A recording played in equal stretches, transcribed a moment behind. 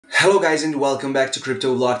Hello guys and welcome back to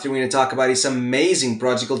Crypto Vlog. Today we're going to talk about this amazing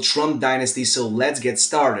project called Trump Dynasty, so let's get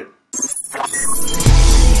started.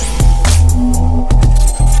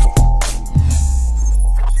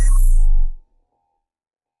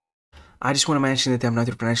 I just want to mention that I'm not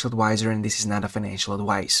your financial advisor and this is not a financial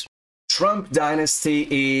advice. Trump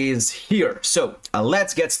Dynasty is here. So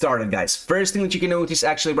let's get started, guys. First thing that you can notice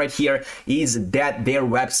actually right here is that their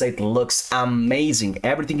website looks amazing.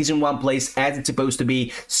 Everything is in one place as it's supposed to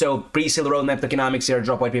be. So pre-sale roadmap, economics,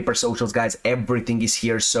 airdrop, white paper, socials, guys, everything is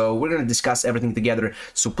here. So we're going to discuss everything together.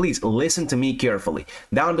 So please listen to me carefully.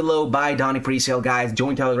 Down below, buy Donny pre-sale, guys,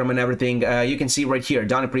 join Telegram and everything. You can see right here,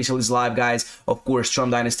 Donny pre-sale is live, guys. Of course,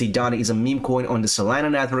 Trump Dynasty Donny is a meme coin on the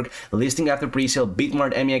Solana network. Listing after pre-sale,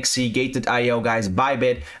 Bitmart, MEXC, Gated.io, guys,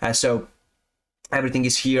 Bybit. So everything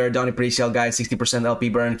is here. Donny pre-sale, guys, 60% LP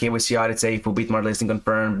burn, KYC audit safe, full Bitmart listing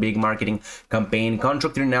confirmed, big marketing campaign,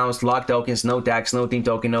 contract renounced, locked tokens, no tax, no team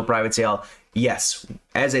token, no private sale. Yes,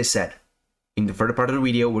 as I said, in the further part of the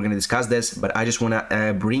video, we're going to discuss this, but I just want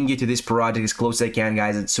to bring you to this project as close as I can,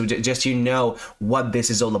 guys, so just you know what this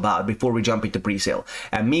is all about before we jump into pre-sale.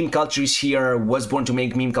 Meme culture is here, was born to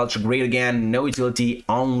make meme culture great again, no utility,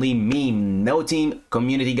 only meme, no team,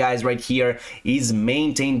 community, guys, right here is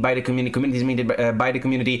maintained by the community is maintained by the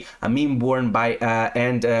community, a meme born by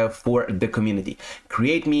and for the community.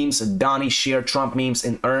 Create memes, Donny, share Trump memes,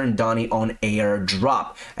 and earn Donny on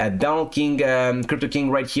airdrop. Donald King, Crypto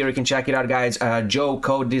King right here, you can check it out, guys. Joe,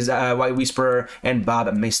 Code, White Whisperer, and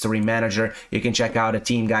Bob, Mystery Manager. You can check out the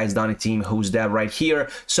team, guys, Donny team, who's that right here.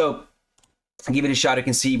 So give it a shot. You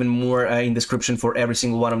can see even more in description for every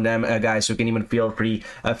single one of them, guys, so you can even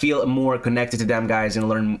feel more connected to them, guys, and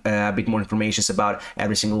learn a bit more information about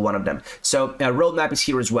every single one of them. So roadmap is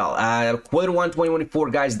here as well. Quarter 1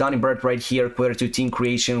 2024, guys, Donny Bird right here. Quarter 2 team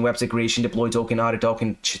creation, website creation, deploy token, audit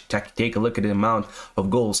token. Take a look at the amount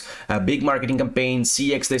of goals. Big marketing campaign,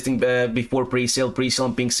 CX listing before pre-sale and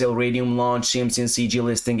Pinksale, Radium launch, CMC and CG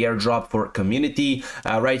listing, airdrop for community.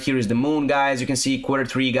 Right here is the moon, guys. You can see quarter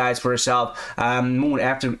 3, guys, for yourself. Moon,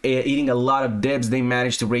 after eating a lot of dips, they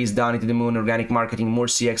managed to raise Donny to the moon, organic marketing, more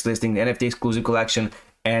CX listing, NFT exclusive collection,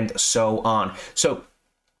 and so on. So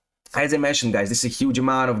as I mentioned, guys, this is a huge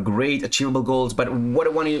amount of great achievable goals, but what I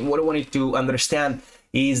want you to understand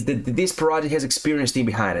is that this project has experienced team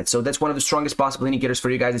behind it. So that's one of the strongest possible indicators for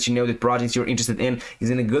you guys that you know that projects you're interested in is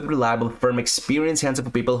in a good, reliable, firm, experienced hands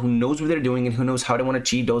of people who knows what they're doing and who knows how they want to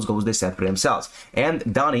achieve those goals they set for themselves.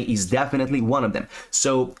 And Donny is definitely one of them.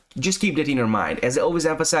 So just keep that in your mind. As I always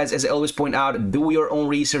emphasize, as I always point out, do your own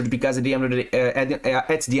research, because at the end of the day, at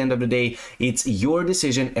the end of the day, it's your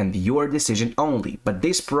decision and your decision only. But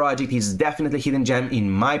this project is definitely a hidden gem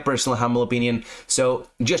in my personal humble opinion. So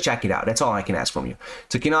just check it out. That's all I can ask from you.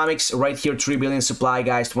 Tokenomics right here, 3 billion supply,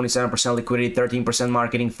 guys, 27% liquidity, 13%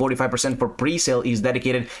 marketing, 45% for pre-sale is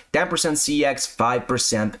dedicated, 10% CX,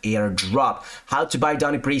 5% airdrop. How to buy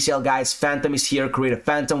Donny pre-sale, guys? Phantom is here. Create a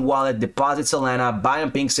Phantom wallet, deposit Solana, buy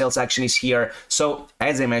on Pinksale section is here. So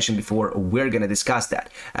as I mentioned before, we're gonna discuss that.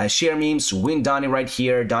 Share memes, win Donny right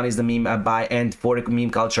here. Donny is the meme buy and for the meme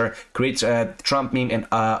culture. Create Trump meme and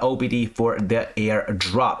OPT for the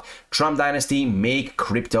airdrop. Trump Dynasty, make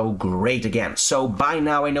crypto great again. So by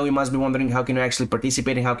now, I know you must be wondering how can you actually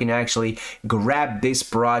participate and how can you actually grab this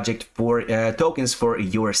project for tokens for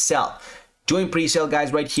yourself. Join pre-sale,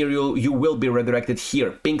 guys, right here. You will be redirected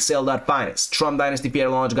here. Pinksale.finance. Trump Dynasty PR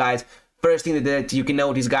launch, guys. First thing that you can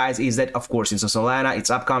notice, guys, is that, of course, it's a Solana,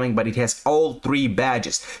 it's upcoming, but it has all 3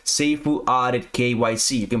 badges. Seifu, Audit,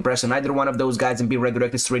 KYC. You can press on either one of those, guys, and be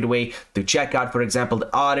redirected straight away to check out, for example,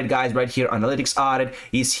 the audit, guys, right here. Analytics audit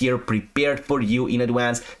is here, prepared for you in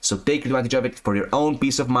advance. So take advantage of it for your own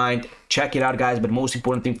peace of mind. Check it out, guys, but most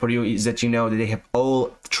important thing for you is that you know that they have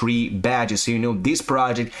all 3 badges, so you know this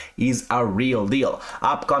project is a real deal.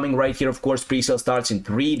 Upcoming right here, of course, pre-sale starts in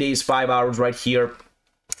 3 days, 5 hours right here.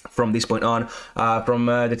 From this point on, from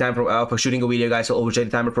the time for shooting a video, guys, so always check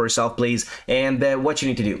the timer for yourself, please. And what you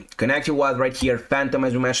need to do, connect your wallet right here, Phantom,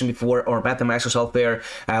 as we mentioned before, or MetaMask yourself there.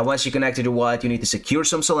 Once you connected your wallet, you need to secure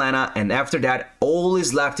some Solana, and after that, all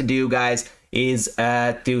is left to do, guys, is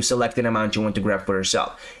to select an amount you want to grab for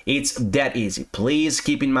yourself. It's that easy. Please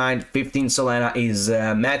keep in mind 15 Solana is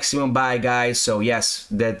maximum buy, guys, so yes,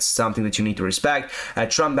 that's something that you need to respect.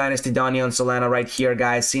 Trump Dynasty Donny on Solana right here,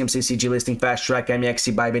 guys. CMC CG listing, fast track,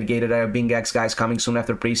 MEXC, Bybit, Gated, BingX, guys, coming soon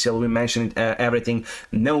after pre-sale. We mentioned everything.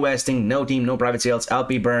 No vesting, no team, no private sales,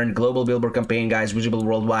 LP burn, global billboard campaign, guys, visible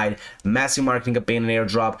worldwide, massive marketing campaign and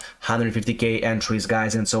airdrop, 150k entries,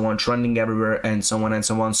 guys, and so on, trending everywhere, and so on and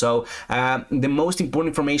so on. So the most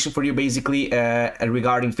important information for you basically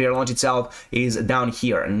regarding fair launch itself is down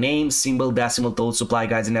here: name, symbol, decimal, total supply,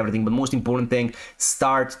 guys, and everything. But most important thing,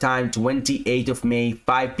 start time 28th of May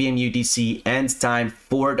 5 p.m. UTC, end time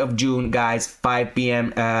 4th of June, guys, 5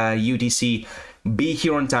 p.m. UTC. Be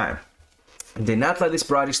here on time. Do not let this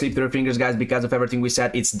project slip through your fingers, guys, because of everything we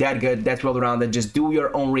said. It's that good, that well rounded. Just do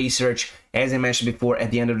your own research. As I mentioned before,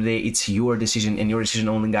 at the end of the day, it's your decision and your decision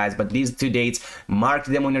only, guys. But these 2 dates, mark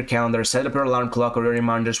them on your calendar, set up your alarm clock or your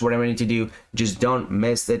reminders, whatever you need to do. Just don't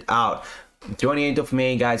miss it out. 28th of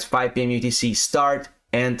May, guys, 5 p.m. UTC start,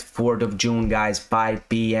 and 4th of June, guys, 5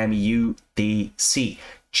 p.m. UTC.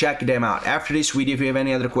 Check them out. After this video, if you have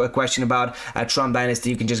any other question about Trump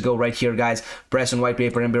Dynasty, you can just go right here, guys, press on white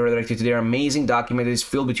paper and be redirected to their amazing document that is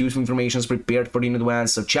filled with useful information prepared for you in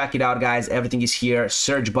advance. So check it out, guys. Everything is here.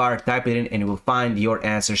 Search bar, type it in, and you will find your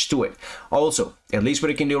answers to it. Also, at least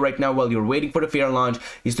what you can do right now while you're waiting for the fair launch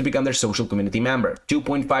is to become their social community member.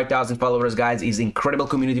 2.5 thousand followers, guys, is incredible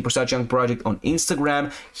community for such a young project on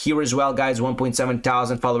Instagram. Here as well, guys, 1.7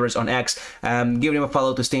 thousand followers on X. Give them a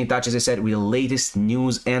follow to stay in touch, as I said, with the latest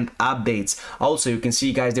news and updates. Also, you can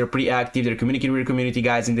see, guys, they're pretty active. They're communicating with your community,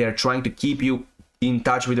 guys, and they're trying to keep you in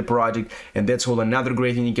touch with the project. And that's all another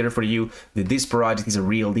great indicator for you that this project is a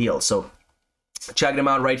real deal. So check them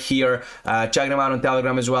out right here. Check them out on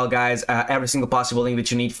Telegram as well, guys. Every single possible link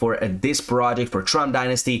that you need for this project, for Trump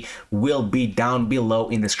Dynasty, will be down below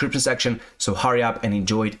in the description section. So hurry up and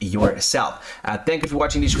enjoy it yourself. Thank you for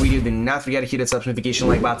watching this video. Do not forget to hit that subscribe notification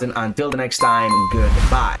like button. Until the next time,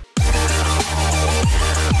 goodbye.